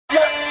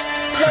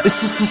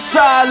This is a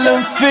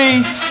silent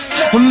thief,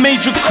 a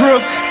major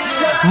crook.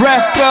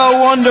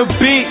 Raphael on the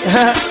beat,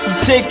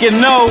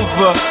 taking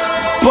over.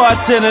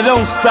 Bartender,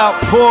 don't stop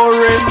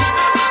pouring.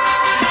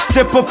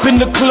 Step up in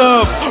the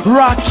club,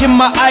 rockin'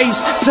 my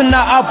ice.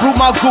 Tonight I brought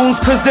my goons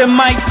cause there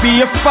might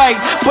be a fight.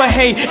 But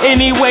hey,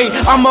 anyway,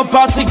 I'm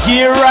about to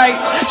get right.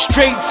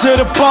 Straight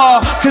to the bar,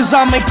 cause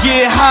I'ma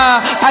get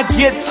high. I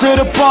get to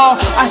the bar,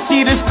 I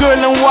see this girl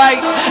in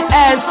white.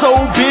 Ass so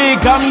big,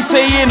 got me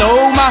saying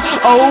oh my.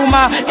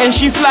 And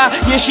she fly,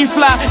 yeah she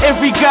fly.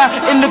 Every guy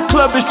in the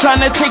club is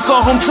trying to take her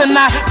home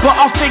tonight. But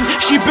I think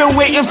she been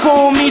waiting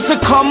for me to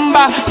come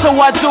by. So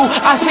I do,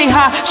 I say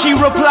hi, she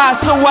replies.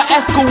 So I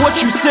ask her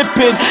what you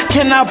sippin'.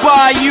 Can I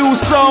buy you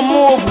some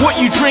more of what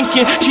you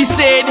drinking? She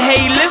said,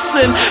 hey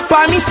listen,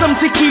 buy me some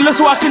tequila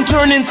so I can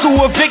turn into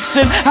a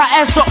vixen. I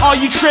asked her, are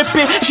you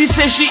tripping? She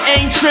said she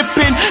ain't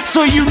tripping.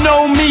 So you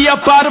know me, I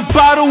bought a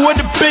bottle of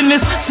the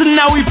business. So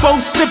now we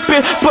both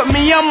sipping. But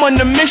me, I'm on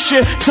a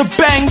mission to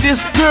bang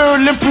this girl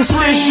in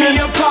precision.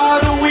 Bring me a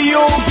bottle, we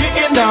all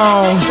getting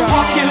down.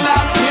 Walking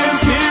like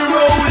pimpin',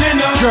 rolling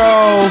up.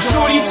 Girl,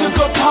 shorty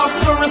took a puff,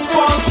 her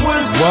response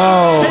was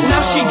whoa. And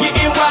now she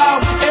getting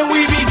wild, and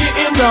we be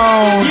getting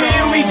down.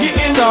 Yeah, we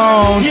getting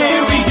down.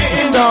 Yeah, we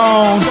getting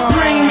down.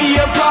 Bring me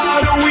a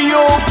bottle, we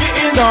all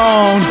getting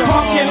down.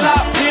 Parking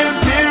lot,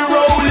 pimpin',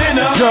 rolling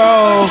up.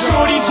 Girl,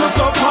 shorty took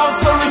a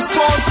puff, her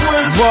response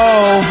was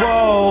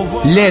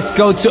whoa. Let's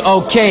go to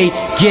OK,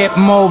 get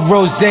more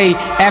rosé.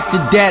 After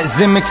that,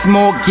 Zimmix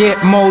more,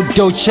 get more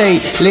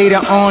Dolce.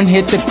 Later on,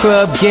 hit the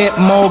club, get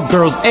more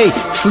girls. Ayy,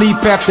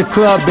 sleep after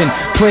clubbing,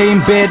 play in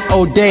bed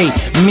all day.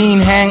 Mean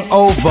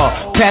hangover,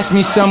 pass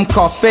me some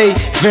coffee.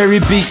 Very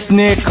big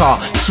snicker,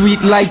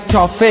 sweet like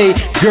toffee.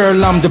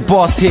 Girl, I'm the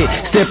boss here.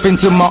 Step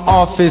into my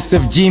office.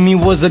 If Jimmy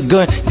was a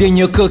gun, then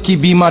your cookie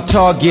be my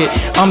target.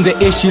 I'm the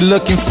issue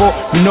looking for,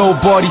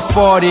 nobody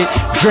fought it.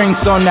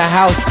 Drinks on the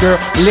house, girl,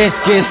 let's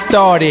get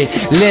started.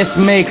 Let's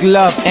make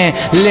love and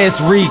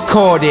let's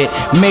record it.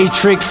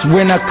 Matrix,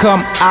 when I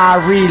come, I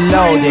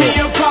reload it. Bring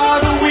me a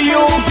bottle, we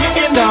all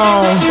getting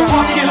down.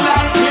 Walking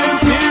like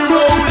pimpin',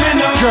 rolling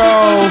up.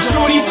 Girl,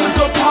 shorty took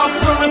a puff,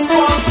 her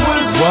response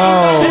was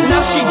whoa. And now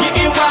she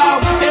getting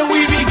wild, and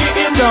we be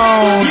getting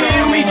down.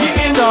 Yeah, we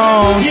getting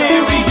down. Yeah,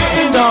 we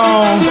getting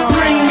down.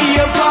 Bring me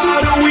a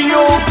bottle, we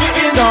all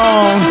getting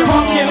down.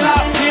 Walking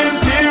like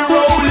pimpin',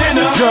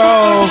 rolling up.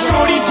 Girl,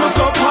 shorty took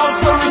a puff,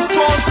 her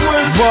response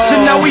was whoa. So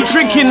now we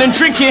drinking and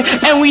drinking,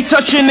 and we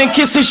touching and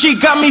kissing. She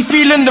got me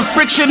feeling the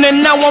friction,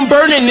 and now I'm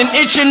burning and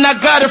itching. I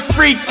got a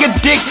freak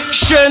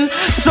addiction,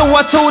 so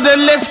I told her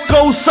let's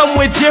go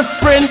somewhere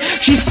different.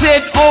 She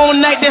said all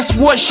night, that's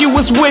what she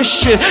was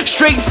wishing.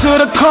 Straight to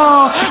the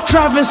car,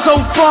 driving so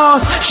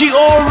fast. She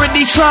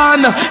already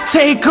trying to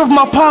take off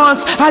my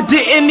pawns. I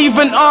didn't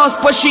even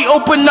ask, but she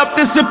opened up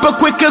the zipper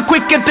quicker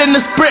than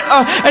the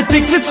sprinter.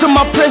 Addicted to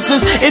my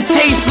presence, it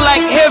tastes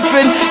like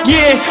heaven.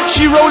 Yeah,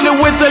 she rolling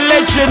with the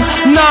legend.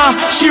 Nah,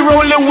 she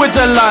rolling with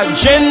the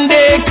legend.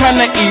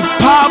 Kana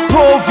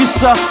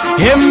ipaprovisa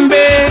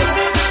hembe.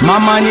 My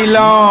money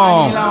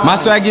long, my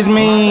swag is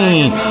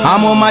mean.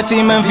 I'm on my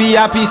team and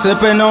VIP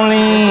sipping on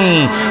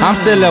lean. I'm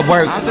still at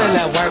work,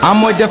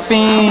 I'm with the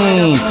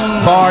fiend.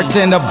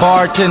 Bartender,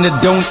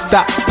 don't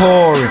stop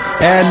pouring.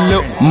 Add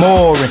look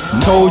more.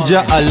 Told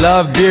ya I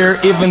love beer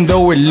even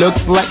though it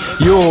looks like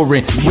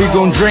urine. We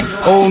gon' drink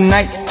all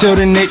night till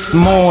the next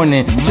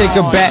morning. Take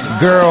a back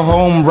girl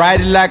home,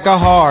 ride it like a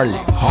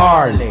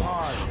Harley.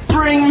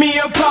 Bring me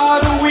a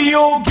bottle, we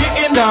all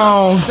getting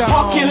down.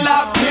 Walking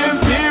like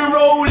pimpin',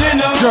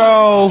 rolling up.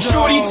 Girl,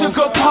 shorty took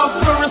a puff,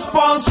 her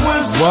response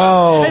was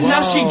whoa. And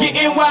now she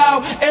getting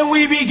wild, and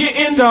we be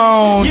getting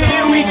down.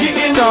 Yeah, we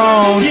getting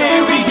down.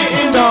 Yeah, we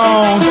getting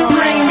down.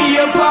 Bring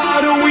me a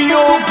bottle, we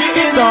all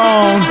getting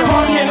down.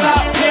 Walking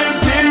like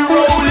pimpin',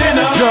 rolling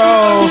up.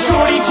 Girl,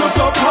 shorty took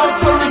a puff,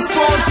 her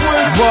response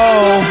was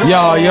whoa.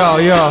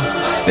 Yo.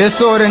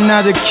 Let's order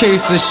another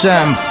case of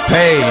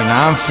champagne.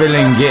 I'm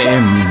feeling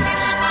getting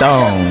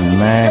stoned,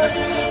 man.